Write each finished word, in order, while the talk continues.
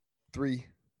3,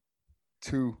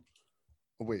 2.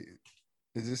 Oh, wait,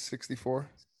 is this 64?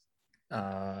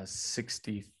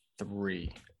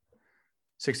 63.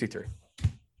 63.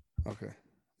 Okay.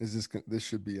 This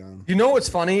should be on. You know what's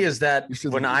funny is that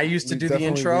should when I used to do the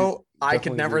intro, I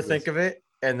could never think of it.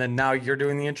 And then now you're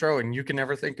doing the intro and you can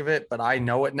never think of it, but I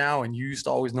know it now. And you used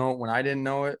to always know it when I didn't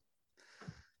know it.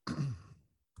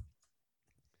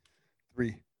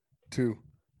 3, 2,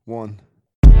 1.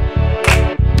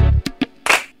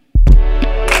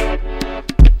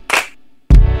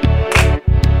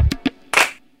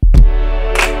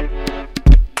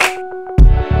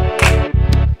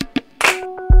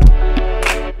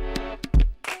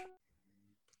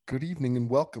 Good evening and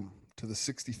welcome to the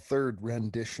 63rd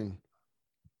rendition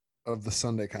of the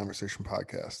Sunday Conversation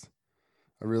podcast.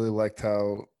 I really liked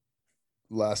how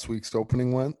last week's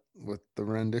opening went with the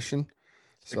rendition.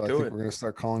 So I think we're going to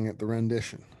start calling it the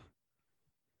rendition.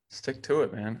 Stick to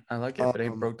it, man. I like it. If it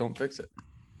ain't broke, don't fix it.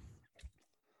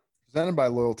 Presented by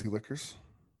Loyalty Liquors.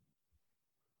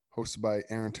 Hosted by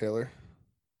Aaron Taylor.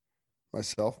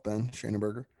 Myself, Ben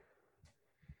Schoenberger.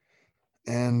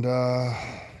 And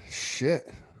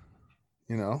shit.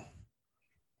 You know,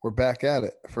 we're back at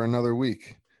it for another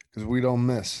week because we don't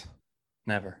miss.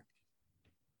 Never.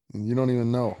 And you don't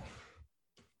even know.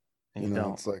 You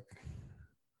know, it's like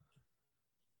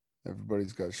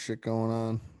everybody's got shit going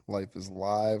on. Life is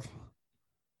live.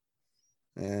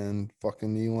 And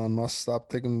fucking Elon Musk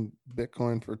stopped taking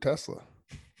Bitcoin for Tesla.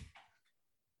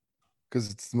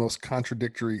 Because it's the most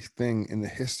contradictory thing in the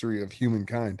history of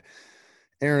humankind.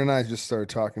 Aaron and I just started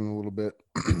talking a little bit.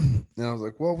 And I was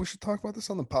like, well, we should talk about this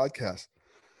on the podcast.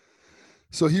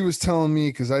 So he was telling me,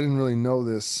 because I didn't really know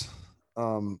this,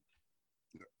 it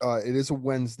is a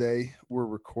Wednesday. We're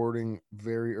recording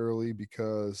very early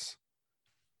because,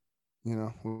 you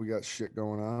know, we got shit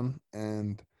going on.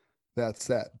 And that's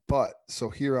that. But so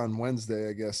here on Wednesday,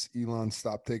 I guess Elon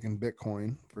stopped taking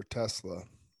Bitcoin for Tesla.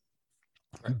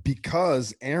 Right.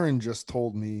 Because Aaron just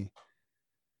told me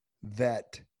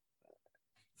that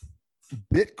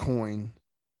Bitcoin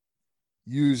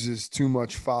uses too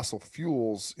much fossil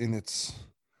fuels in its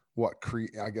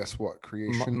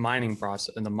creation? Mining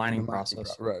process, in the mining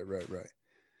process. Right.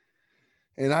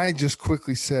 And I just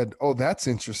quickly said, oh, that's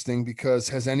interesting because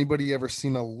has anybody ever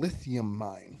seen a lithium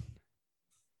mine?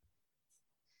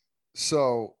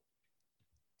 So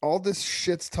all this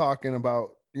shit's talking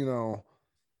about, you know,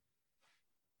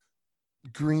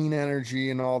 green energy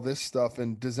and all this stuff.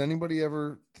 And does anybody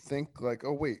ever think like,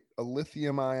 oh, wait, a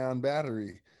lithium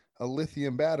battery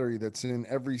that's in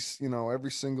every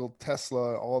single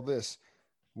Tesla, all this,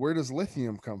 where does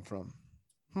lithium come from?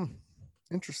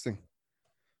 Interesting.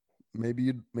 Maybe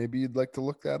you'd like to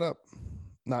look that up.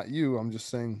 Not you. I'm just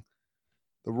saying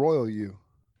the royal you.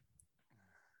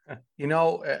 You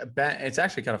know, Ben, it's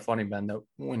actually kind of funny, Ben, that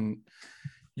when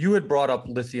you had brought up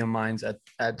lithium mines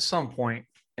at some point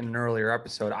in an earlier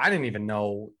episode, I didn't even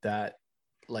know that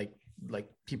like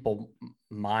people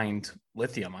mined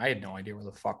lithium. I had no idea where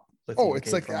the fuck lithium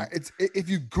came from. It's if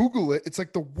you Google it, it's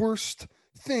like the worst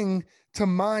thing to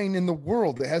mine in the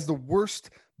world. It has the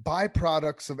worst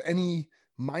byproducts of any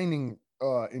mining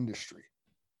industry.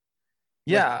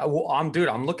 Yeah, well, I'm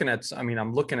looking at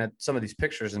some of these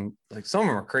pictures and like some of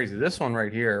them are crazy. This one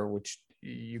right here, which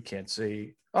you can't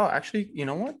see. Oh, actually, you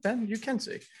know what, Ben? You can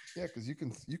see. Yeah, because you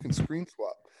can screen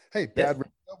swap. Hey, bad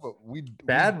radio, but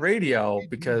bad radio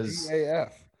because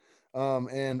AF.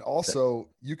 And also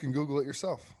you can Google it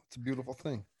yourself. It's a beautiful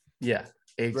thing. Yeah,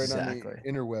 exactly. Right on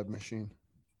the interweb machine.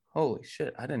 Holy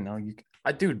shit! I didn't know you.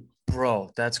 Dude,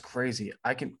 bro, that's crazy.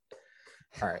 I can.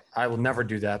 All right, I will never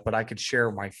do that, but I could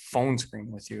share my phone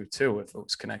screen with you too if it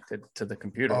was connected to the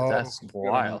computer. Oh, that's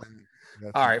wild.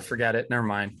 All right, forget it. Never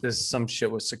mind. This is some shit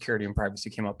with security and privacy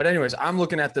came up. But anyways, I'm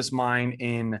looking at this mine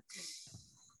in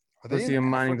lithium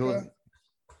mining.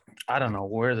 I don't know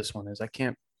where this one is. I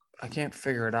can't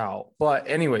figure it out. But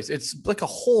anyways, it's like a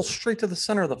hole straight to the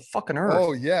center of the fucking earth.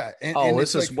 Oh yeah. And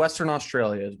this is like Western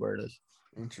Australia is where it is.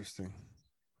 Interesting.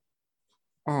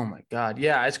 Oh my God.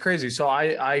 Yeah, it's crazy. So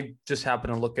I just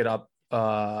happened to look it up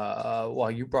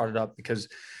while you brought it up because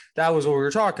that was what we were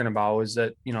talking about is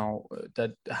that, you know,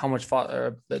 that how much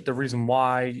that the reason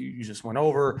why you just went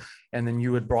over. And then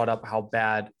you had brought up how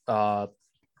bad,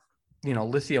 you know,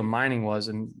 lithium mining was.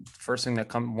 And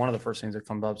one of the first things that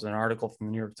comes up is an article from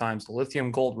the New York Times, the lithium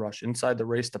gold rush inside the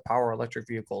race to power electric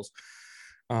vehicles.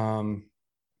 But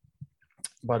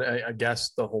I guess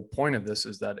the whole point of this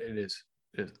is that it is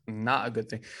not a good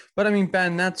thing. But I mean,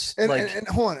 Ben, that's and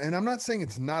hold on. And I'm not saying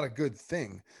it's not a good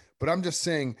thing, but I'm just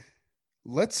saying,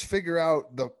 let's figure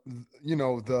out the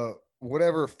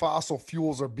whatever fossil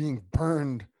fuels are being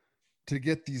burned to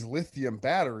get these lithium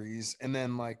batteries. And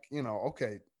then like,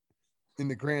 okay, in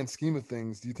the grand scheme of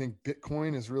things, do you think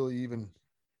Bitcoin is really even,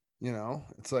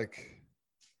 it's like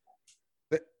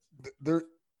there,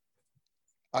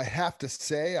 I have to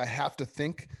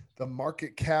think the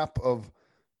market cap of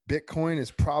Bitcoin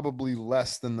is probably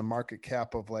less than the market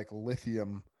cap of like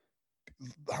lithium.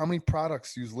 How many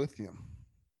products use lithium?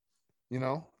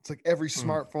 It's like every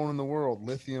smartphone in the world,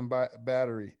 lithium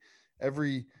battery,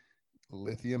 every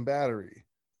lithium battery,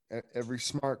 every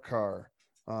smart car,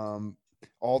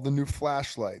 all the new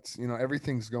flashlights,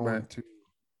 everything's going Right. to,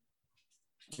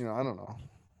 I don't know.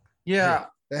 Yeah.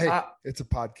 Hey, it's a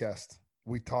podcast.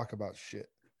 We talk about shit.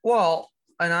 Well,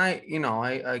 and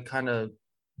I kind of,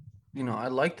 I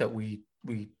like that we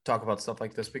talk about stuff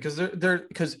like this because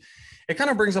because it kind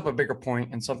of brings up a bigger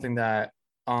point and something that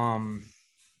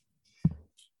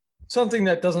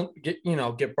doesn't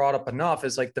get brought up enough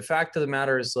is like the fact of the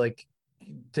matter is like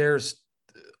there's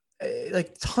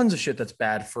like tons of shit that's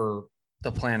bad for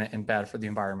the planet and bad for the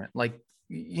environment. Like,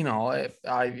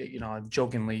 I've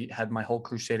jokingly had my whole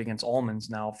crusade against almonds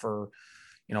now for,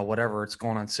 whatever, it's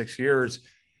going on 6 years.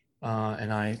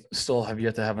 And I still have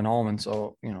yet to have an almond.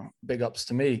 So, big ups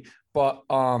to me. But,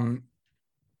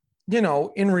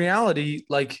 in reality,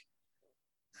 like,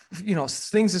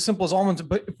 things as simple as almonds,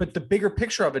 but the bigger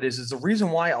picture of it is the reason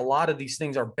why a lot of these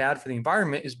things are bad for the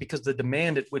environment is because the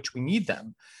demand at which we need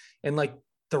them. And like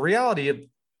the reality of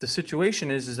the situation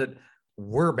is that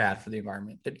we're bad for the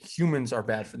environment, that humans are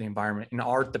bad for the environment, and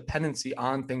our dependency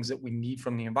on things that we need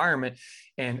from the environment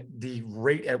and the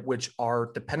rate at which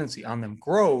our dependency on them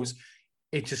grows,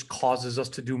 it just causes us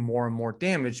to do more and more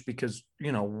damage because,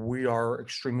 we are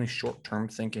extremely short-term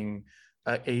thinking,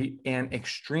 an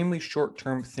extremely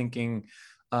short-term thinking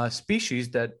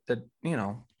species that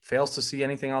fails to see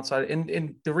anything outside.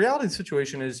 And the reality of the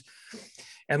situation is,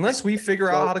 unless we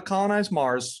figure out how to colonize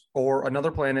Mars or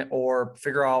another planet or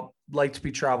figure out light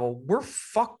speed travel, we're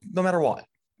fucked no matter what.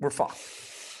 We're fucked.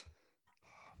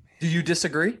 Do you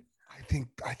disagree?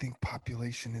 I think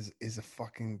population is a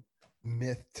fucking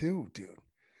myth too, dude.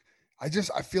 I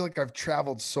feel like I've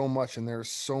traveled so much and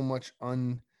there's so much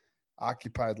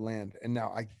unoccupied land. And now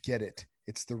I get it.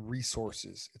 It's the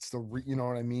resources. It's you know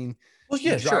what I mean? Well,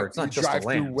 yeah, sure. It's not just the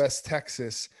land. Through West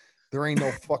Texas, there ain't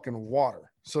no fucking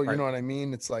water. So you know what I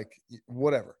mean? It's like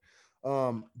whatever.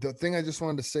 The thing I just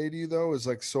wanted to say to you though is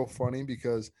like so funny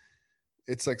because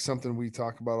it's like something we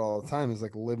talk about all the time is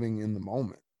like living in the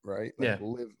moment, right? Like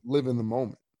live in the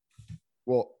moment.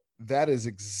 Well, that is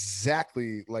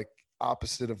exactly like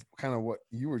opposite of kind of what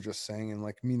you were just saying, and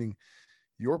like meaning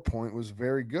your point was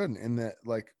very good in that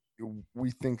like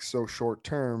we think so short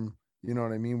term, you know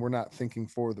what I mean? We're not thinking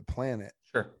for the planet.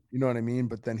 Sure. You know what I mean?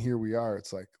 But then here we are,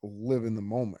 it's like live in the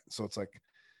moment. So it's like,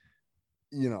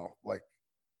 like,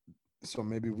 so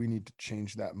maybe we need to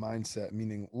change that mindset,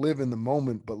 meaning live in the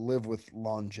moment, but live with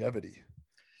longevity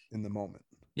in the moment.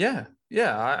 Yeah.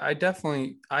 Yeah. I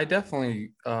definitely agree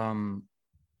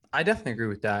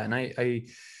with that. And I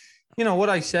what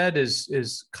I said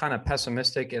is kind of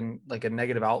pessimistic and like a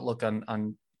negative outlook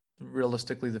on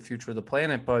realistically the future of the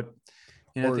planet. But,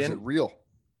 or is it real?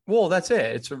 Well, that's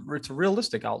it. It's a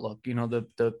realistic outlook.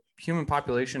 The human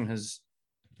population has,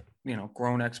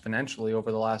 grown exponentially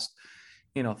over the last,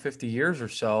 50 years or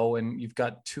so. And you've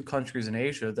got 2 countries in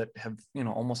Asia that have,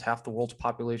 almost half the world's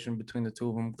population between the 2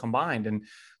 of them combined. And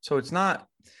so it's not,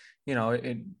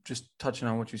 it just touching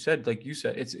on what you said, like you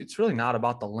said, it's really not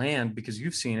about the land because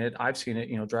you've seen it. I've seen it,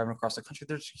 driving across the country.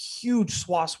 There's huge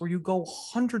swaths where you go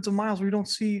hundreds of miles where you don't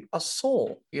see a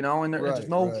soul, and there's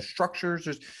no structures.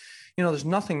 There's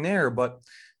nothing there. But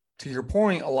to your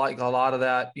point, a lot of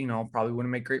that, probably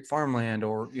wouldn't make great farmland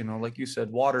or, like you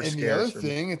said, water and scarce. The other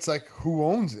thing, it's like who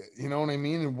owns it? You know what I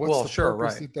mean? And what's the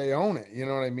purpose that they own it? You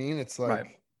know what I mean? It's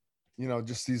like,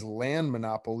 just these land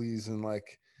monopolies and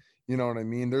like, you know what I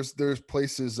mean? There's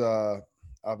places,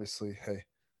 obviously, hey,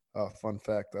 fun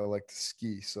fact, I like to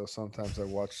ski. So sometimes I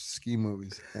watch ski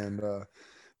movies and,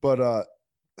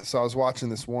 so I was watching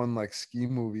this one like ski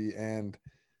movie and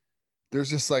there's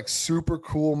this like super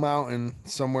cool mountain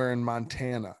somewhere in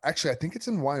Montana. Actually, I think it's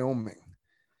in Wyoming.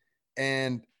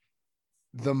 And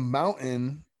the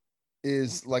mountain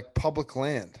is like public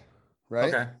land,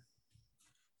 right? Okay.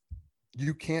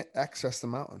 You can't access the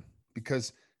mountain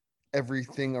because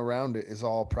everything around it is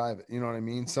all private. You know what I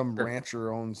mean? Some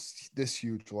rancher owns this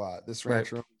huge lot. This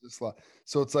rancher owns this lot.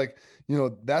 So it's like,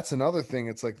 that's another thing.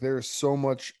 It's like there's so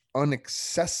much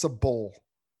inaccessible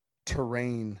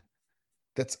terrain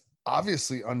that's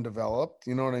obviously undeveloped.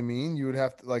 You know what I mean? You would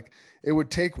have to like, it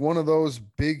would take one of those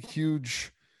big,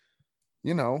 huge,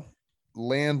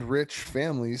 land rich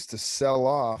families to sell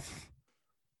off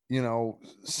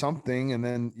something, and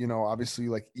then, obviously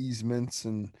like easements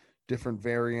and different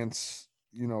variances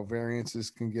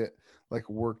can get like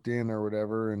worked in or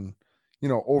whatever. And,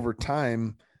 over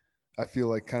time, I feel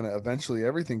like kind of eventually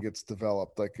everything gets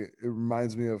developed. Like it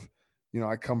reminds me of,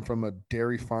 I come from a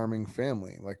dairy farming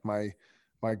family. Like my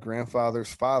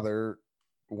grandfather's father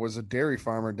was a dairy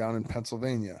farmer down in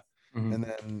Pennsylvania. Mhm. And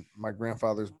then my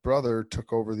grandfather's brother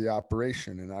took over the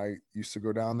operation. And I used to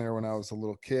go down there when I was a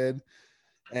little kid.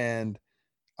 And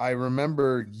I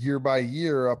remember year by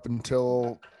year up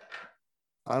until,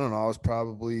 I don't know, I was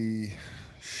probably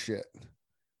shit,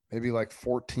 maybe like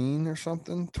 14 or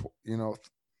something,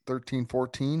 13,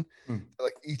 14. Mm.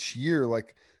 Like each year,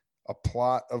 like a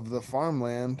plot of the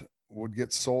farmland would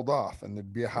get sold off and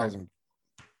there'd be a Right. housing.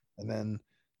 And then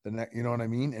the next, you know what I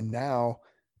mean? And now,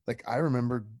 like, I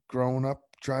remember growing up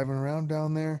driving around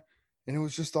down there and it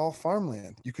was just all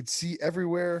farmland. You could see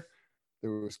everywhere.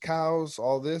 There was cows,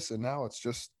 all this, and now it's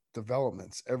just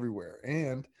developments everywhere.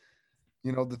 And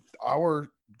our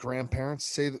grandparents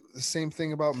say the same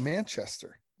thing about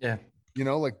Manchester. Yeah.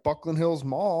 Like Buckland Hills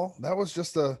Mall, that was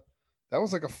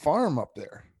like a farm up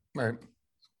there. Right.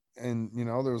 And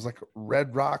there was like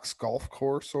Red Rocks golf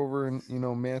course over in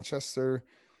Manchester,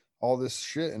 all this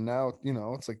shit. And now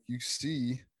it's like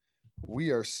we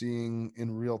are seeing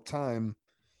in real time,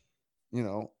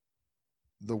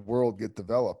 the world get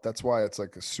developed. That's why it's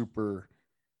like I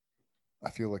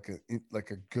feel like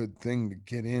a good thing to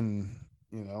get in.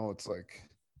 It's like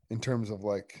in terms of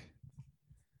like,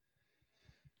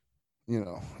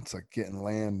 it's like getting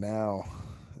land now.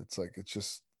 It's like it's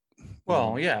just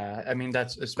Well, yeah. I mean,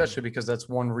 that's especially because that's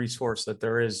one resource that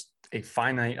there is a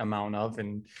finite amount of,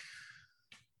 and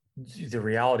the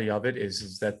reality of it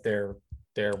is that there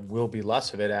will be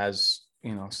less of it as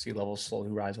sea levels slowly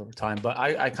rise over time. But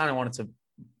I kind of wanted to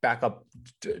back up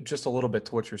just a little bit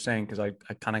to what you're saying, because I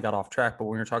kind of got off track. But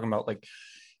when you're talking about like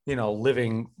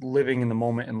living in the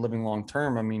moment and living long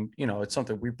term, I mean, it's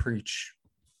something we preach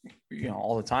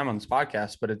all the time on this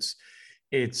podcast. But it's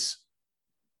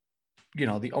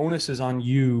the onus is on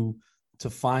you to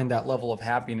find that level of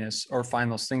happiness or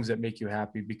find those things that make you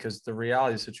happy, because the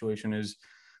reality of the situation is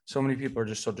so many people are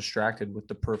just so distracted with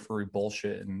the periphery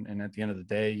bullshit. And at the end of the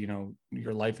day,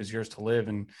 your life is yours to live,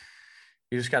 and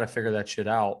you just got to figure that shit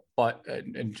out. But,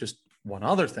 and just one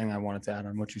other thing I wanted to add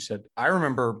on what you said, I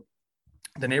remember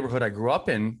the neighborhood I grew up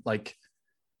in, like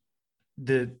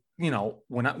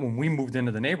when we moved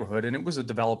into the neighborhood, and it was a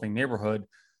developing neighborhood,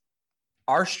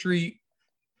 our street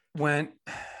went,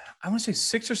 I want to say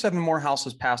 6 or 7 more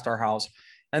houses past our house.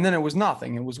 And then it was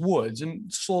nothing. It was woods.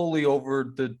 And slowly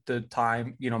over the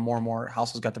time, more and more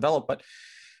houses got developed. But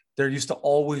there used to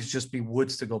always just be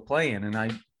woods to go play in. And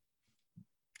I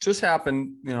just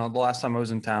happened, the last time I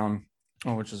was in town,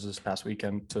 which was this past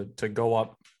weekend, to go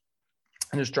up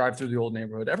and just drive through the old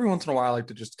neighborhood. Every once in a while, I like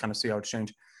to just kind of see how it's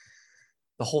changed.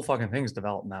 The whole fucking thing is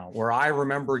developed now, where I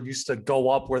remember used to go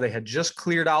up where they had just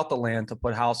cleared out the land to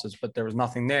put houses, but there was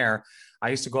nothing there. I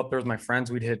used to go up there with my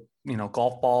friends. We'd hit,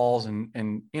 golf balls and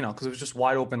cause it was just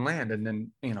wide open land. And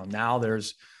then, now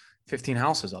there's 15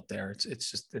 houses up there.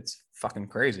 It's fucking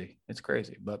crazy. It's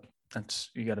crazy, but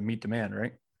you got to meet demand,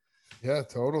 right? Yeah,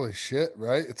 totally. Shit.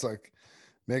 Right. It's like,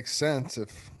 makes sense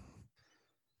if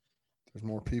there's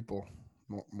more people,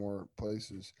 more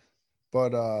places.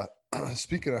 But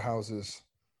speaking of houses,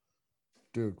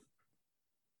 dude,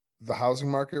 the housing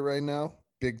market right now,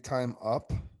 big time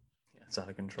up. Yeah, it's out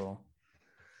of control.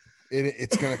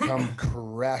 It's going to come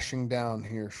crashing down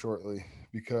here shortly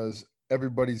because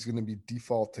everybody's going to be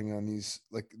defaulting on these.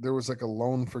 Like there was like a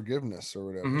loan forgiveness or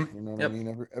whatever. Mm-hmm. You know what Yep. I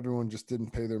mean? Everyone just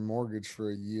didn't pay their mortgage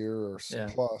for a year or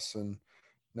plus, and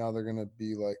now they're going to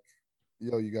be like,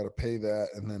 yo, you got to pay that,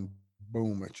 and then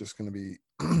boom, it's just going to be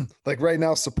like right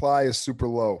now, supply is super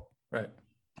low. Right.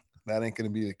 That ain't going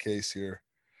to be the case here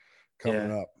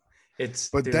coming up.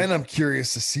 But dude, then I'm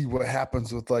curious to see what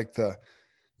happens with like the,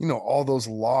 all those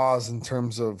laws in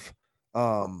terms of,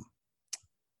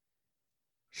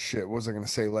 shit. What was I going to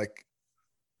say? Like,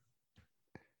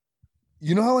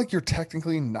 how like you're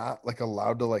technically not like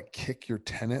allowed to like kick your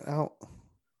tenant out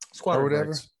squatter or whatever,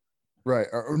 rights. right?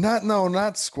 Or not? No,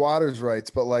 not squatters'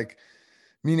 rights, but like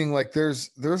meaning like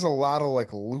there's a lot of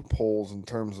like loopholes in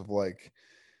terms of like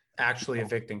Actually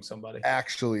evicting somebody.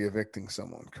 Actually evicting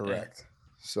someone, correct? Yeah.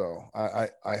 So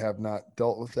I have not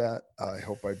dealt with that. I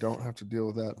hope I don't have to deal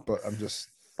with that. But I'm just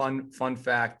fun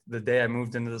fact. The day I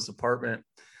moved into this apartment,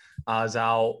 I was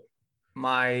out.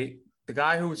 The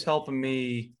guy who was helping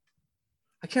me,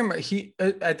 I can't remember. He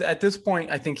at this point,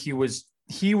 I think he was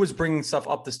bringing stuff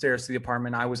up the stairs to the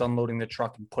apartment. I was unloading the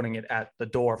truck and putting it at the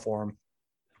door for him.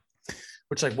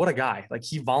 which like, what a guy, like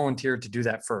he volunteered to do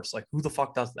that first. Like who the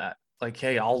fuck does that? Like,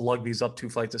 hey, I'll lug these up 2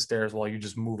 flights of stairs while you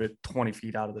just move it 20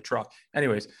 feet out of the truck.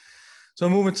 Anyways, so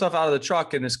I'm moving stuff out of the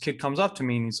truck and this kid comes up to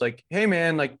me and he's like, hey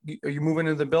man, like, are you moving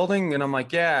into the building? And I'm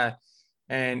like, yeah.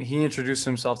 And he introduced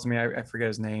himself to me. I forget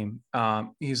his name.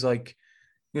 He's like,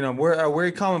 where are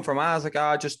you coming from? I was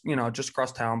like, just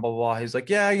across town, blah, blah, blah. He's like,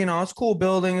 yeah, it's a cool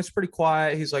building. It's pretty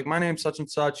quiet. He's like, my name's such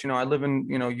and such, I live in,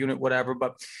 unit, whatever,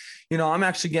 but, I'm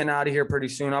actually getting out of here pretty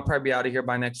soon. I'll probably be out of here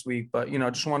by next week, but,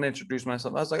 just want to introduce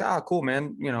myself. I was like, cool,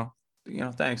 man.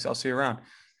 Thanks. I'll see you around.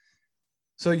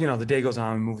 So, the day goes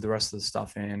on, we move the rest of the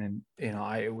stuff in and,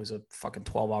 it was a fucking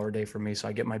 12-hour day for me. So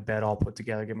I get my bed all put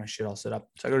together, get my shit all set up.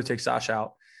 So I go to take Sasha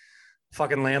out.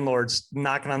 Fucking landlord's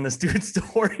knocking on this dude's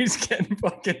door. He's getting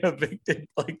fucking evicted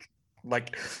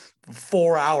like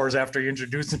 4 hours after he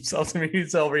introduced himself to me.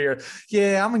 He's over here.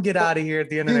 Yeah, I'm gonna get out of here at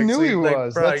the end of next week. He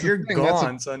was. Bro, you're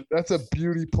gone, son. That's a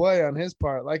beauty play on his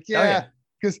part. Like, yeah,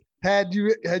 because had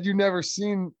you never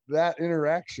seen that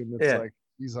interaction, it's like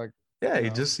he's like, yeah,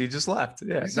 he just left.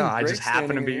 Yeah, no, I just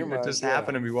happened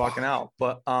to be walking out.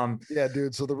 But yeah,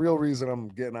 dude. So the real reason I'm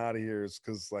getting out of here is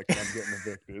because like I'm getting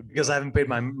evicted because I haven't paid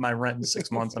my rent in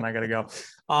 6 months and I gotta go.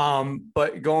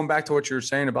 But going back to what you were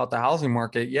saying about the housing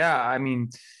market, yeah, I mean,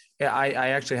 I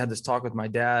actually had this talk with my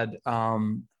dad. I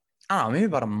don't know, maybe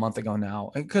about a month ago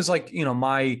now, because like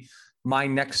my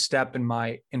next step in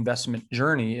my investment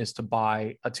journey is to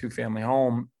buy a 2-family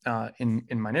home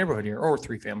in my neighborhood here, or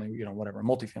 3-family, whatever,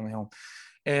 multi-family home.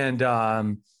 And,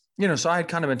 so I had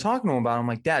kind of been talking to him about it. I'm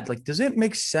like, Dad, like, does it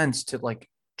make sense to like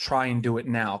try and do it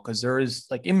now? Cause there is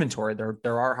like inventory,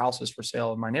 there are houses for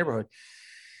sale in my neighborhood.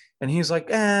 And he's like,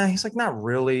 not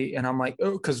really. And I'm like,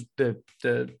 oh, cause the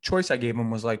choice I gave him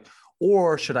was like,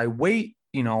 or should I wait,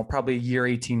 probably a year,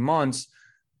 18 months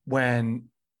when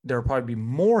there'll probably be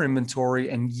more inventory,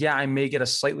 and yeah, I may get a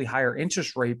slightly higher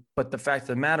interest rate, but the fact of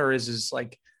the matter is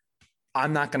like,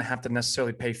 I'm not going to have to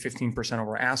necessarily pay 15%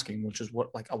 over asking, which is what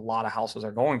like a lot of houses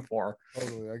are going for.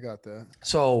 Totally. I got that.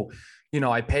 So,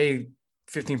 I pay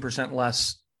 15%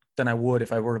 less than I would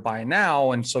if I were to buy it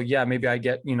now. And so, yeah, maybe I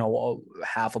get, a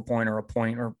half a point or a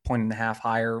point or point and a half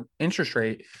higher interest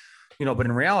rate, but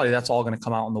in reality, that's all going to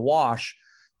come out in the wash.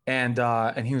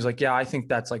 And he was like, yeah, I think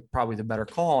that's like probably the better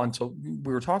call. And so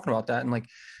we were talking about that and like,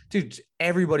 dude,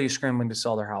 everybody's scrambling to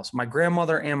sell their house. My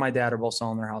grandmother and my dad are both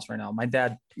selling their house right now. My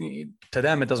dad, to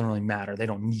them, it doesn't really matter. They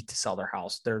don't need to sell their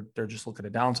house. They're just looking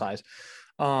to downsize.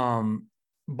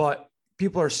 But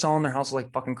people are selling their houses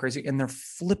like fucking crazy and they're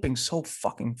flipping so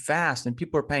fucking fast. And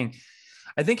people are paying,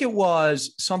 I think it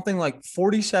was something like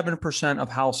 47% of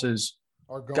houses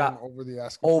are going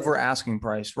over asking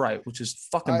price, right? Which is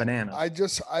fucking bananas.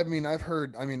 I've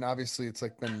heard, obviously it's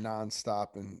like been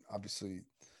nonstop, and obviously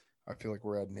I feel like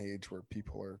we're at an age where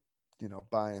people are,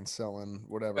 buying, selling,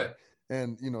 whatever. Right.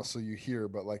 And, so you hear,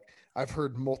 but like, I've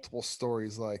heard multiple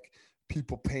stories, like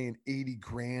people paying 80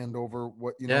 grand over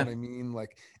what, you know what I mean?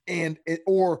 Like, and it,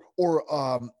 or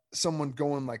someone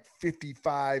going like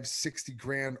 55, 60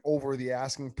 grand over the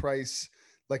asking price,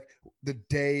 like the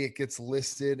day it gets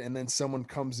listed, and then someone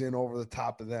comes in over the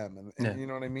top of them. And you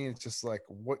know what I mean? It's just like,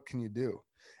 what can you do?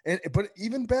 But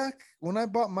even back when I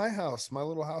bought my house, my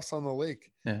little house on the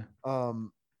lake, it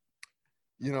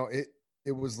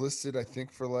was listed, I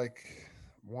think, for like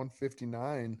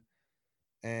 159.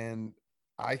 And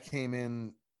I came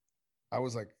in, I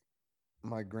was like,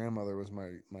 my grandmother was my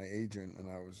agent. And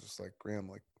I was just like, Graham,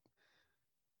 like,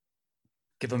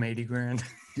 give him 80 grand.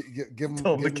 Give him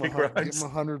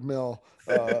 100 mil.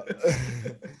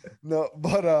 No,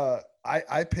 but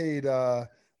I paid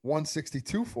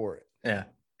 162 for it. Yeah.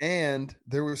 And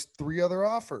there was 3 other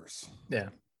offers. Yeah.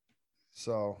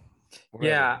 So whatever.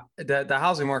 Yeah, the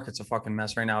housing market's a fucking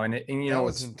mess right now. And that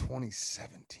was in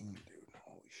 2017, dude.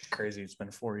 Holy shit. Crazy. It's been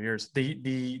 4 years.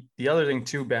 The other thing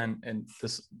too, Ben, and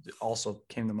this also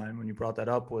came to mind when you brought that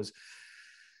up, was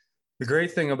the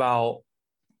great thing about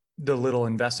the little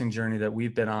investing journey that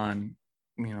we've been on,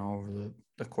 over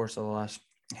the course of the last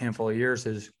handful of years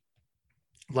is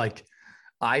like,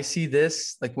 I see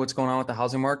this, like what's going on with the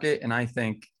housing market. And I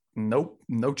think, nope,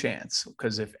 no chance.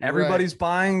 Because if everybody's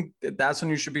buying, that's when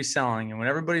you should be selling. And when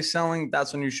everybody's selling,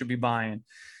 that's when you should be buying.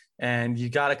 And you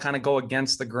got to kind of go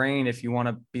against the grain if you want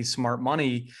to be smart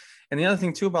money. And the other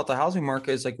thing too about the housing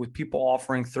market is like with people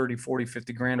offering 30, 40,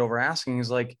 50 grand over asking is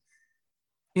like,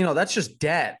 that's just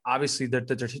debt. Obviously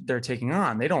they're taking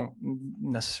on. They don't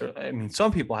necessarily, I mean,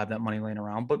 some people have that money laying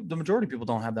around, but the majority of people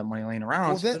don't have that money laying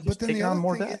around. Well, but then the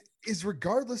other thing is,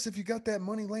 regardless if you got that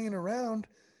money laying around,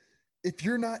 if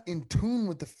you're not in tune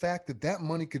with the fact that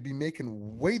money could be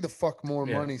making way the fuck more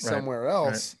money somewhere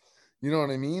else, you know what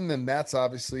I mean? Then that's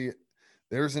obviously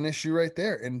there's an issue right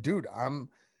there. And dude, I'm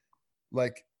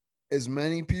like, as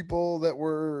many people that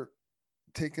were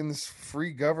taking this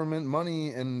free government money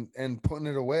and putting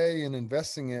it away and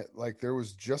investing it, like there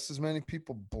was just as many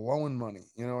people blowing money.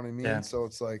 You know what I mean? Yeah. So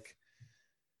it's like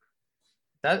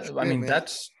That, I shit, mean, man.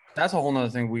 that's a whole nother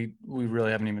thing we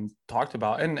really haven't even talked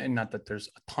about. And not that there's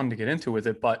a ton to get into with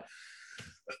it, but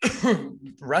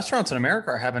restaurants in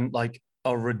America are having like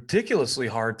a ridiculously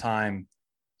hard time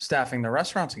staffing their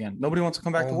restaurants again. Nobody wants to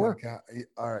come back to Oh my work. God.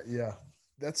 All right. Yeah.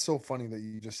 That's so funny that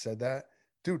you just said that.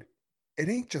 Dude, it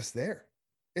ain't just there.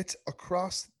 It's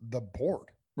across the board.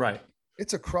 Right.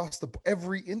 It's across the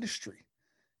every industry.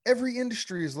 Every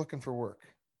industry is looking for work.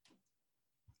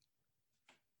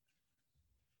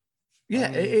 Yeah,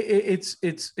 I mean,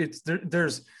 it's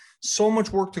there's so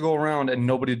much work to go around and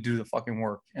nobody to do the fucking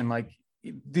work. And like,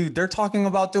 dude, they're talking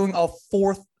about doing a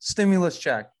fourth stimulus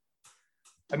check.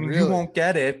 I mean, you really, won't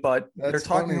get it, but they're that's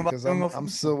talking funny about because doing I'm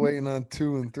still waiting on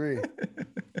 2 and 3.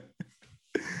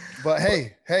 But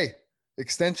hey,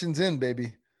 extensions in,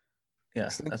 baby. Yeah,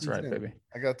 that's Extensions right, in. baby.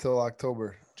 I got till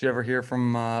October. Did you ever hear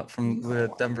from the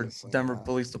No, obviously Denver not.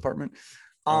 Police Department?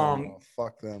 Oh no,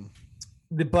 fuck them.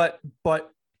 But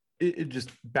it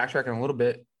just backtracking a little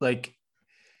bit, like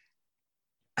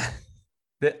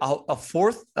a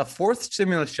fourth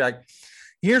stimulus check.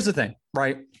 Here's the thing,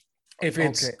 right? If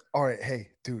it's Okay, all right, hey,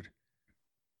 dude,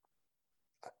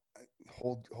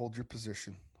 hold your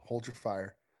position, hold your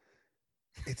fire.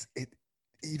 It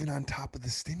even on top of the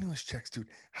stimulus checks, dude.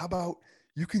 How about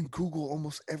you can Google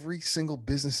almost every single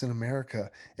business in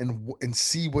America and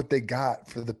see what they got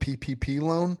for the PPP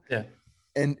loan, yeah,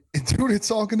 and dude, it's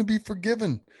all going to be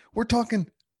forgiven. We're talking,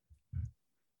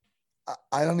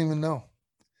 I don't even know,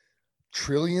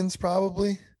 trillions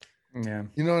probably. yeah.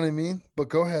 You know what I mean? But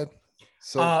go ahead.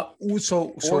 So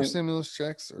So 4 stimulus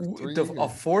checks or 3 a or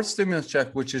fourth stimulus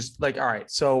check, which is like, all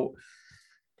right, so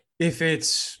if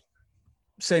it's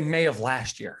say May of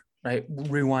last year, right?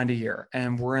 Rewind a year,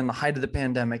 and we're in the height of the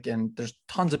pandemic, and there's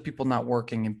tons of people not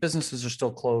working, and businesses are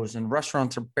still closed, and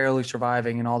restaurants are barely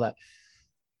surviving, and all that.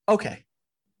 Okay,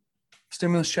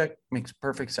 stimulus check makes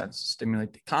perfect sense.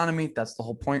 Stimulate the economy. That's the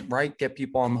whole point, right? Get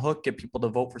people on the hook, get people to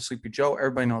vote for Sleepy Joe.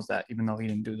 Everybody knows that, even though he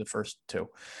didn't do the first two.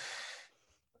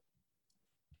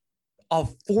 A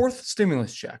fourth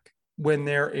stimulus check, when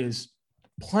there is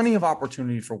plenty of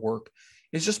opportunity for work,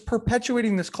 is just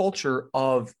perpetuating this culture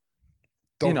of,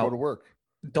 don't go to work.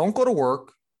 Don't go to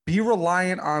work, be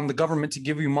reliant on the government to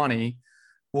give you money.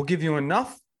 We'll give you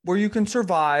enough where you can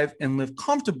survive and live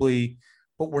comfortably,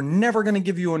 but we're never going to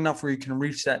give you enough where you can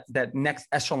reach that next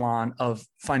echelon of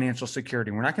financial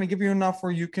security. We're not going to give you enough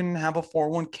where you can have a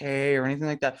 401k or anything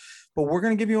like that, but we're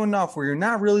going to give you enough where you're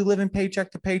not really living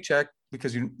paycheck to paycheck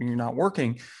because you're not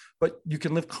working, but you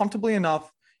can live comfortably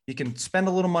enough. You can spend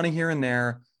a little money here and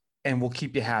there, and we'll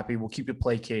keep you happy. We'll keep you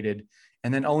placated.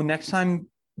 And then, next time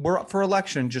we're up for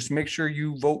election, just make sure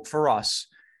you vote for us.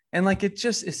 And like, it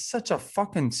just is such a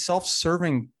fucking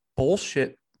self-serving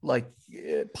bullshit, like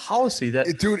policy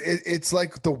that Dude, it's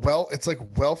like it's like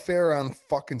welfare on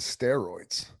fucking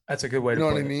steroids. that's a good way You to know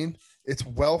put what I it. mean? It's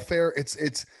welfare.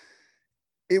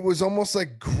 It was almost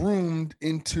like groomed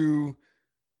into,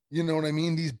 you know what I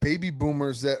mean? These baby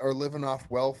boomers that are living off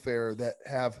welfare that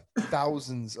have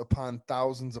thousands upon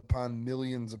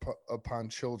millions upon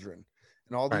children.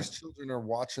 And all these Right. children are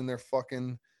watching their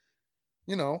fucking,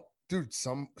 dude,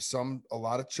 a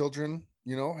lot of children,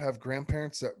 have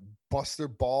grandparents that bust their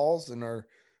balls and are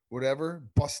whatever,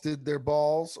 busted their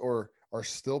balls or are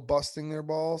still busting their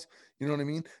balls. You know what I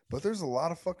mean? But there's a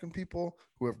lot of fucking people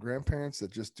who have grandparents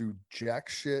that just do jack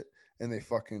shit and they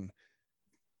fucking,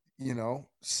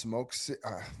 smoke.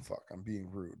 Fuck, I'm being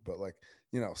rude, but like,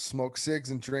 smoke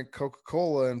cigs and drink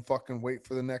Coca-Cola and fucking wait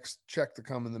for the next check to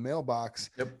come in the mailbox.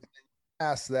 Yep.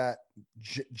 Ask that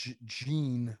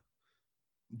gene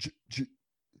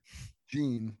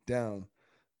down.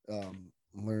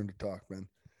 Learn to talk, man.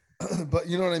 But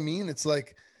you know what I mean? It's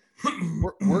like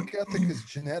work ethic is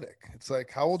genetic. It's like,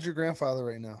 how old's your grandfather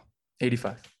right now?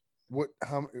 85.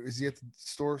 How is he at the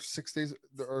store 6 days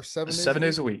or 7 days? 7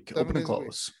 days a week, 7 open and days a week.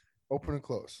 close. Open and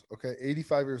close. Okay.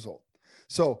 85 years old.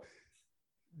 So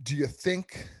do you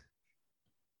think,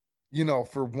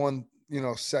 for one,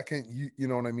 second, you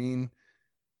know what I mean?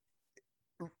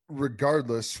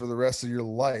 Regardless, for the rest of your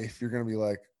life, you're going to be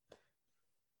like,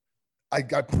 I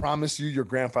promise you, your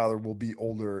grandfather will be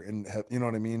older and have, you know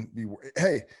what I mean?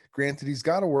 Hey, granted, he's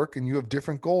got to work and you have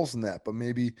different goals than that, but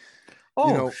maybe,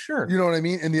 Sure. you know what I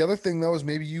mean? And the other thing though, is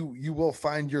maybe you will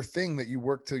find your thing that you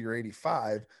work till you're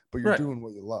 85, but you're Right. doing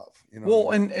what you love,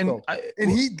 Well, I mean? and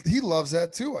he loves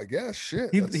that too, I guess.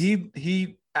 Shit.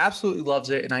 he absolutely loves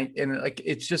it. And like,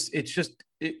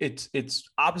 it's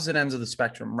opposite ends of the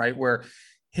spectrum, right? Where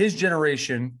his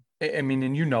generation, I mean,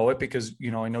 and you know it because,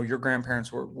 you know, I know your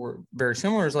grandparents were very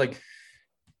similar. It's like,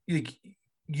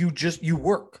 you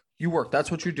work.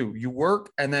 That's what you do. You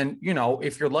work. And then, you know,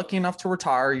 if you're lucky enough to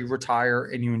retire, you retire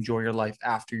and you enjoy your life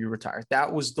after you retire.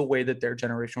 That was the way that their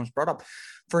generation was brought up.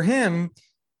 For him,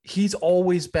 he's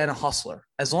always been a hustler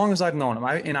as long as I've known him.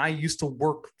 I used to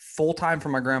work full time for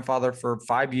my grandfather for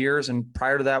 5 years. And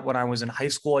prior to that, when I was in high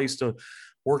school, I used to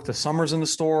work the summers in the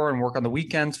store and work on the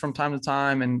weekends from time to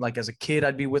time. And like as a kid,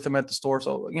 I'd be with him at the store.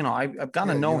 So, you know, I've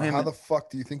gotten to know him. How the fuck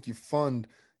do you think you fund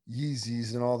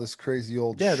Yeezys and all this crazy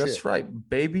old yeah, shit? that's right,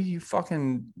 baby. You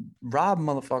fucking rob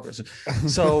motherfuckers.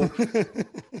 So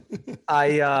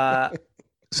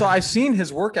so I've seen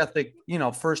his work ethic, you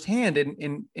know, firsthand.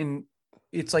 And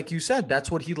it's like you said,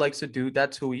 that's what he likes to do.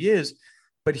 That's who he is.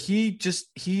 But he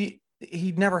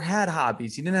never had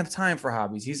hobbies. He didn't have time for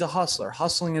hobbies. He's a hustler.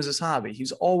 Hustling is his hobby.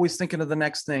 He's always thinking of the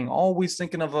next thing, always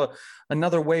thinking of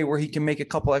another way where he can make a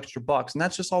couple extra bucks. And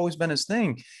that's just always been his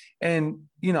thing. And,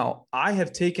 you know, I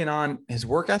have taken on his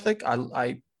work ethic.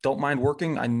 I don't mind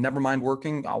working. I never mind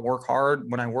working. I'll work hard.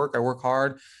 When I work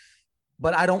hard,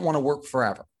 but I don't want to work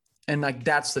forever. And like,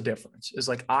 that's the difference is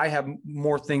like, I have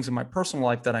more things in my personal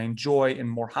life that I enjoy and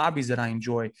more hobbies that I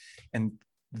enjoy. And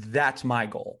that's my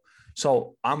goal.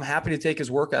 So I'm happy to take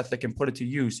his work ethic and put it to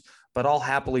use, but I'll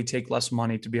happily take less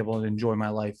money to be able to enjoy my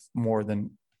life more than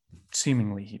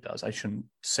seemingly he does. I shouldn't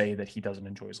say that he doesn't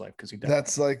enjoy his life because he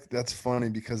does. That's funny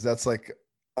because that's like,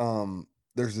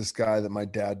 there's this guy that my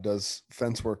dad does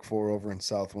fence work for over in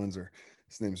South Windsor.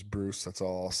 His name's Bruce. That's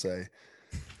all I'll say.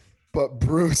 But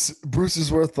Bruce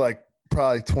is worth like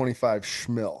probably 25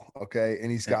 schmil. Okay.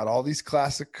 And he's got all these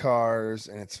classic cars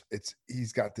and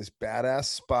he's got this badass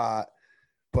spot.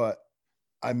 But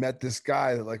I met this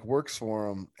guy that like works for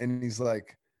him and he's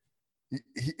like,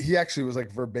 he actually was like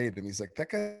verbatim. He's like, that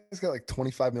guy's got like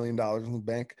 $25 million in the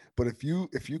bank. But if you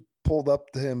pulled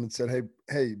up to him and said,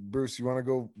 Hey, Bruce, you want to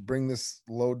go bring this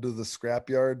load to the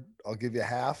scrapyard? I'll give you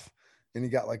half. And he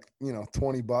got like, you know,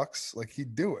 $20, like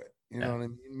he'd do it. You know what I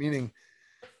mean? Meaning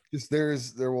just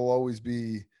there will always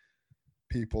be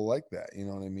people like that. You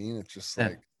know what I mean? It's just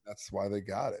like, that's why they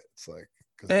got it. It's like,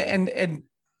 and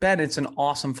Ben, it's an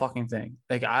awesome fucking thing.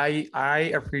 Like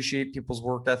I appreciate people's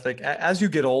work ethic as you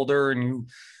get older and you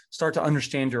start to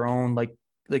understand your own, like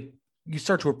you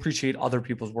start to appreciate other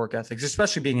people's work ethics,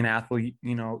 especially being an athlete,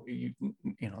 you know,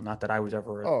 not that I was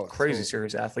ever a crazy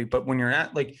serious athlete, but when you're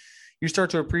like, you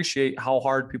start to appreciate how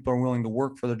hard people are willing to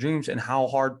work for their dreams and how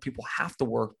hard people have to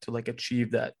work to like achieve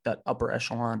that upper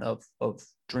echelon of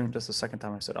dreams. That's the second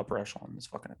time I said upper echelon in this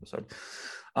fucking episode.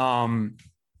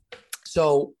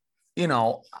 So, you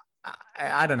know,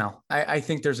 I don't know. I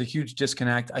think there's a huge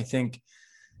disconnect. I think,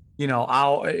 you know,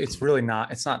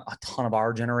 it's not a ton of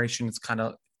our generation.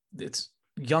 It's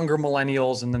younger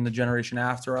millennials and then the generation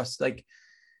after us. Like,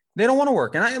 they don't want to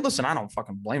work. And I don't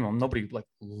fucking blame them. Nobody like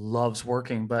loves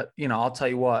working, but you know, I'll tell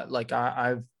you what, like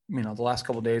I've, you know, the last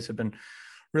couple of days have been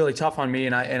really tough on me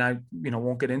and I, you know,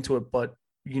 won't get into it, but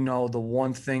you know, the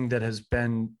one thing that has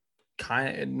been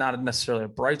kind of not necessarily a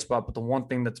bright spot, but the one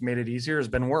thing that's made it easier has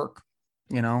been work,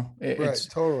 you know, it's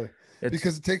totally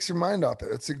because it takes your mind off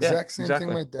it. It's the exact same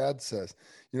thing my dad says,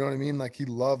 you know what I mean? Like he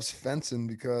loves fencing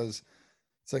because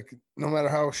it's like, no matter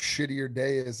how shitty your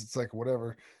day is, it's like,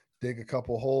 whatever, dig a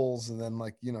couple holes and then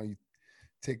like, you know, you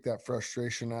take that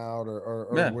frustration out or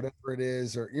whatever it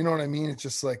is, or, you know what I mean? It's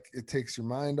just like, it takes your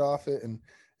mind off it. And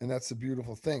that's the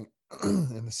beautiful thing.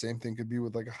 And the same thing could be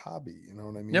with like a hobby, you know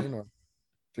what I mean? Yep. You know,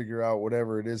 figure out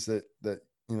whatever it is that,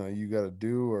 you know, you got to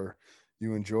do or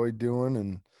you enjoy doing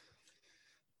and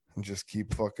just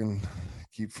keep fucking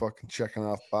checking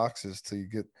off boxes till you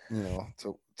get, you know,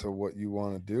 to what you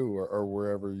want to do or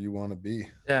wherever you want to be.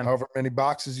 Yeah. However many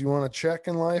boxes you want to check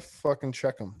in life, fucking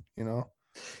check them, you know?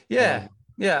 Yeah.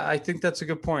 Yeah. I think that's a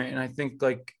good point. And I think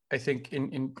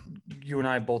in you and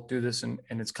I both do this and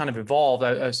it's kind of evolved.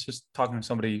 I was just talking to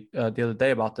somebody the other day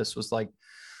about this was like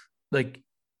I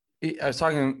was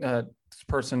talking to this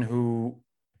person who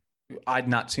I'd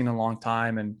not seen in a long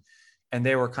time. And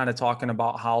they were kind of talking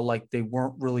about how like they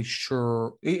weren't really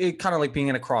sure, it kind of like being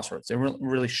in a crossroads. They weren't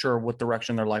really sure what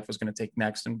direction their life was going to take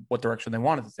next and what direction they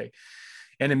wanted to take.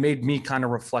 And it made me kind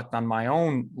of reflect on my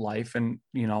own life. And,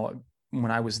 you know,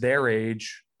 when I was their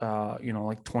age, you know,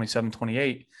 like 27,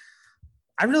 28,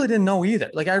 I really didn't know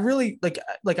either. Like I really,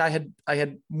 like I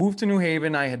had moved to New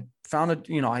Haven. I had found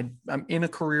you know, I'm in a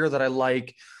career that I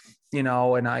like, you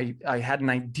know, and I had an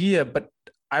idea, but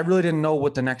I really didn't know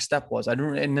what the next step was. I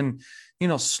didn't, and then,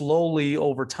 slowly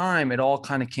over time, it all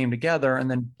kind of came together, and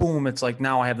then boom, it's like,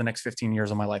 now I have the next 15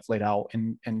 years of my life laid out,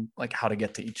 and like how to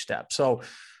get to each step. So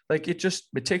like, it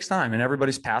takes time, and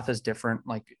everybody's path is different.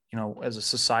 Like, as a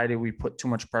society, we put too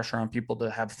much pressure on people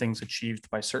to have things achieved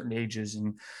by certain ages,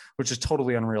 and which is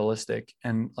totally unrealistic.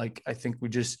 And like, I think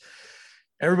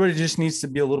everybody just needs to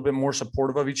be a little bit more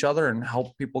supportive of each other and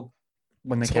help people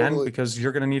when they can, because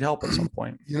you're going to need help at some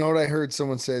point. You know what I heard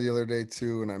someone say the other day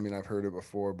too, and I mean, I've heard it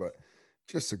before, but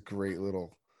just a great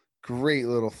little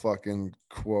fucking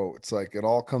quote. It's like, it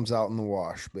all comes out in the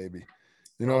wash, baby.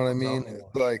 You know what I mean?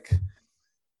 Like,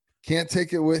 can't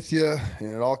take it with you,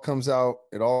 and it all comes out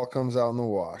in the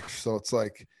wash. So it's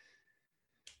like,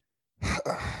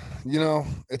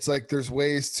 it's like there's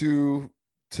ways to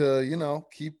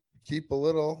keep a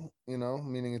little,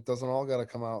 meaning it doesn't all got to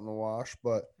come out in the wash,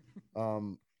 but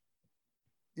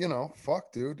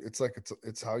fuck, dude, it's like,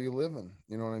 it's how you living,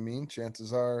 you know what I mean?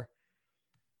 Chances are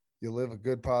you live a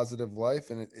good, positive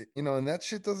life, and and that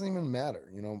shit doesn't even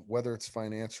matter, whether it's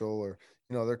financial or,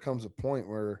 there comes a point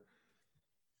where,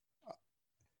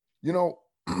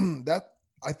 that,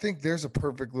 I think there's a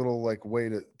perfect little like way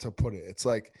to put it. It's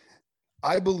like,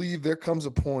 I believe there comes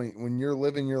a point when you're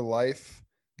living your life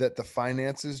that the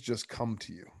finances just come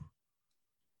to you.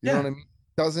 You know what I mean?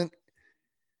 Doesn't,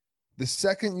 the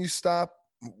second you stop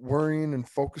worrying and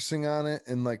focusing on it,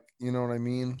 and like, you know what I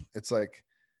mean? It's like,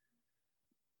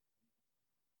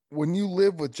 when you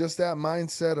live with just that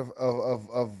mindset of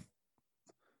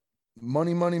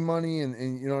money,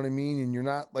 and you know what I mean? And you're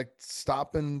not like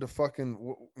stopping to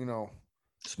fucking,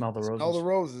 smell the roses. Smell the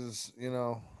roses,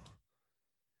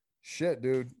 shit,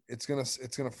 dude, it's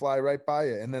gonna fly right by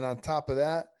you. And then on top of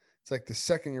that, it's like the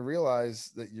second you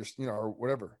realize that you're, or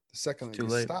whatever, the second that you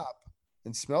stop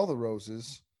and smell the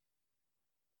roses,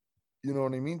 you know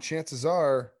what I mean? Chances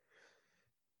are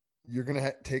you're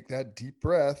gonna take that deep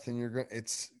breath, and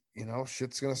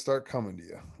shit's gonna start coming to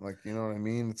you. Like, you know what I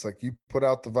mean? It's like, you put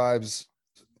out the vibes,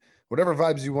 whatever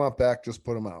vibes you want back, just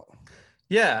put them out.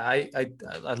 Yeah, I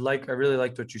really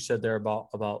liked what you said there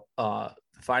about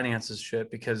finances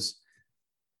shit, because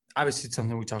obviously it's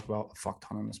something we talk about a fuck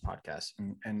ton on this podcast,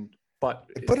 but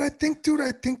I think, dude,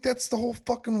 that's the whole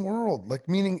fucking world. Like,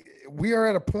 meaning we are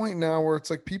at a point now where it's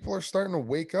like people are starting to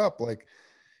wake up. Like,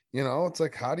 it's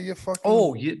like, how do you fucking?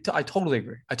 Oh, I totally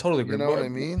agree. You know what I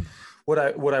mean? What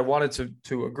I wanted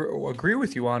to agree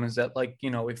with you on is that, like,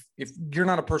 if you're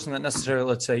not a person that necessarily,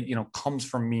 let's say, comes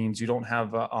from means, you don't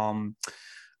have a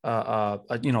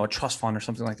trust fund or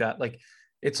something like that. Like,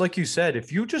 it's like you said,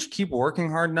 if you just keep working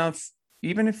hard enough,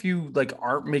 even if you like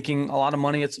aren't making a lot of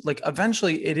money, it's like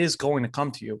eventually it is going to come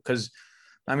to you. Because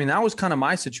I mean, that was kind of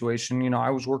my situation.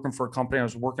 I was working for a company, I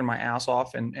was working my ass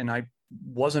off, and I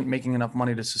wasn't making enough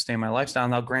money to sustain my lifestyle.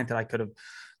 Now, granted, I could have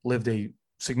lived a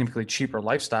significantly cheaper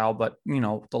lifestyle, but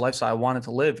the lifestyle I wanted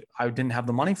to live, I didn't have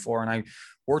the money for. And I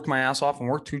worked my ass off and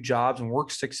worked 2 jobs and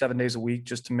worked 6-7 days a week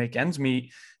just to make ends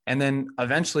meet. And then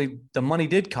eventually the money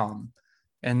did come,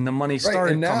 and the money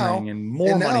started coming, and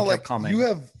more money kept coming. You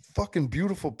have fucking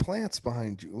beautiful plants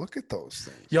behind you. Look at those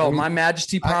things. Yo, I mean, my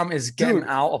Majesty palm is getting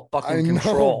out of fucking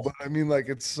control. But I mean, like,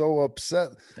 it's so upset.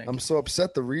 I'm so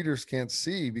upset the readers can't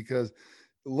see, because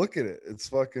look at it. It's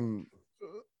fucking,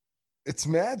 it's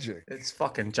magic. It's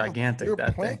fucking gigantic. You're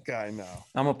a plant guy now.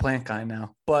 I'm a plant guy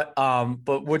now. But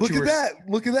what look at that.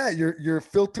 Look at that. You're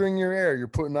filtering your air. You're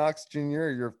putting oxygen in your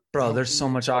air. Bro, there's so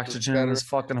much oxygen in this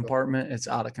fucking apartment. It's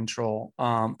out of control.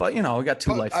 But we got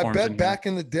 2 life forms. I bet back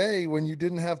in the day when you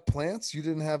didn't have plants, you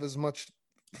didn't have as much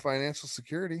financial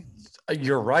security.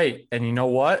 You're right. And you know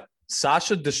what?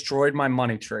 Sasha destroyed my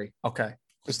money tree. Okay.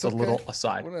 Just a little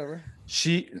aside. Whatever.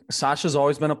 Sasha's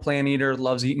always been a plant eater,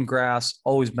 loves eating grass,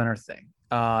 always been her thing.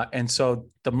 And so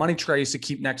the money tray I used to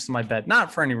keep next to my bed,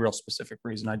 not for any real specific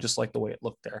reason. I just like the way it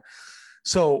looked there.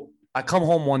 So I come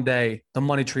home one day, the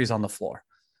money tree's on the floor.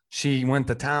 She went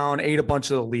to town, ate a bunch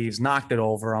of the leaves, knocked it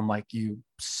over. I'm like, you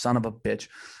son of a bitch.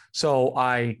 So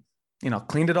I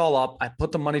cleaned it all up. I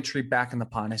put the money tree back in the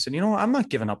pot. I said, I'm not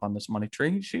giving up on this money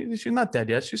tree. She's not dead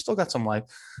yet. She's still got some life.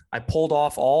 I pulled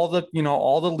off all the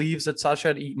leaves that Sasha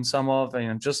had eaten some of,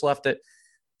 and just left it.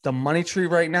 The money tree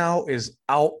right now is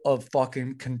out of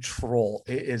fucking control.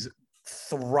 It is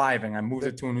thriving. I moved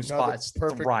it to a new spot. It's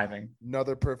thriving.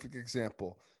 Another perfect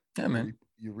example. Yeah, man.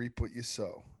 You reap what you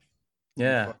sow.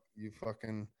 Yeah. You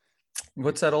fucking.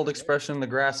 What's that old expression? The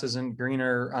grass isn't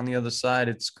greener on the other side.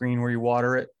 It's green where you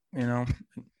water it.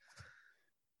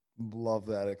 Love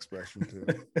that expression too.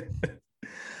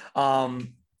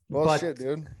 Well, shit,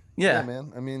 dude. Yeah,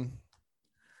 man. I mean,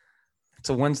 It's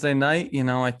a Wednesday night. You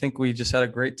know, I think we just had a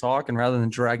great talk, and rather than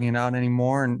dragging it out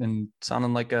anymore and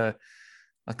sounding like a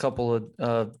couple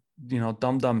of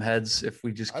dumb heads, if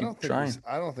we just keep trying.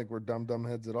 I don't think we're dumb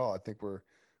heads at all. I think we're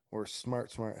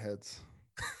smart heads.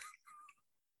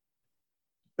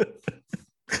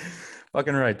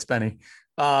 Fucking right, Spenny.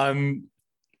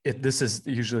 This is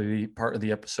usually the part of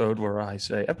the episode where I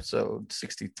say episode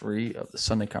 63 of the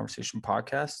Sunday Conversation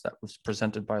podcast that was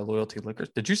presented by Loyalty Liquors.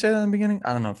 Did you say that in the beginning?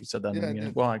 I don't know if you said that in the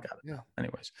beginning. Well, I got it. Yeah.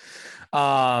 Anyways.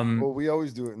 Well, we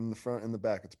always do it in the front and the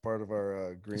back. It's part of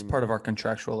our agreement. It's part of our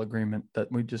contractual agreement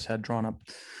that we just had drawn up.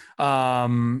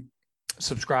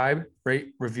 Subscribe,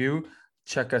 rate, review.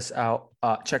 Check us out.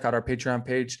 Check out our Patreon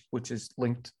page, which is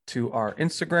linked to our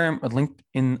Instagram, or linked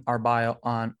in our bio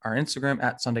on our Instagram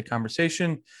at Sunday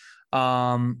Conversation.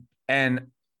 And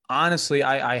honestly,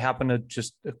 I happen to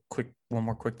just one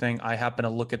more quick thing. I happen to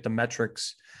look at the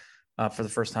metrics for the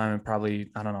first time in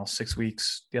probably, 6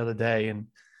 weeks the other day. And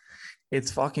it's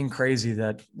fucking crazy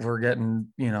that we're getting,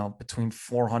 between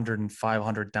 400 and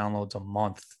 500 downloads a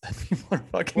month. People are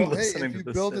fucking listening to this. If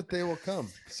you build it, they will come.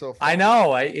 So I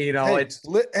know,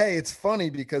 it's funny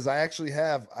because I actually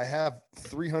have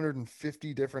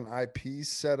 350 different IPs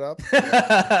set up.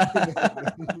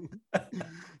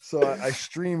 So I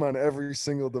stream on every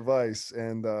single device,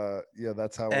 and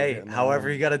that's how. Hey,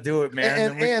 however you got to do it,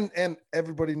 man. And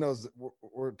everybody knows that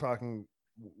we're talking.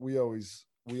 We always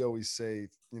say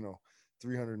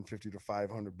 350 to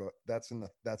 500, but that's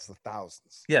the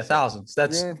thousands. Yeah, thousands.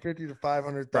 That's 350 to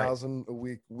 500,000 a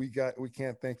week. We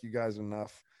can't thank you guys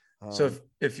enough. So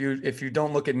if you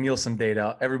don't look at Nielsen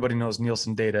data, everybody knows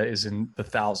Nielsen data is in the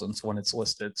thousands when it's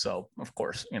listed. So of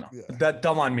course, that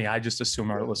dumb on me. I just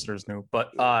assume our listeners knew. But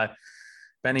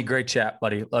Benny, great chat,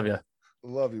 buddy. Love you.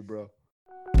 Love you, bro.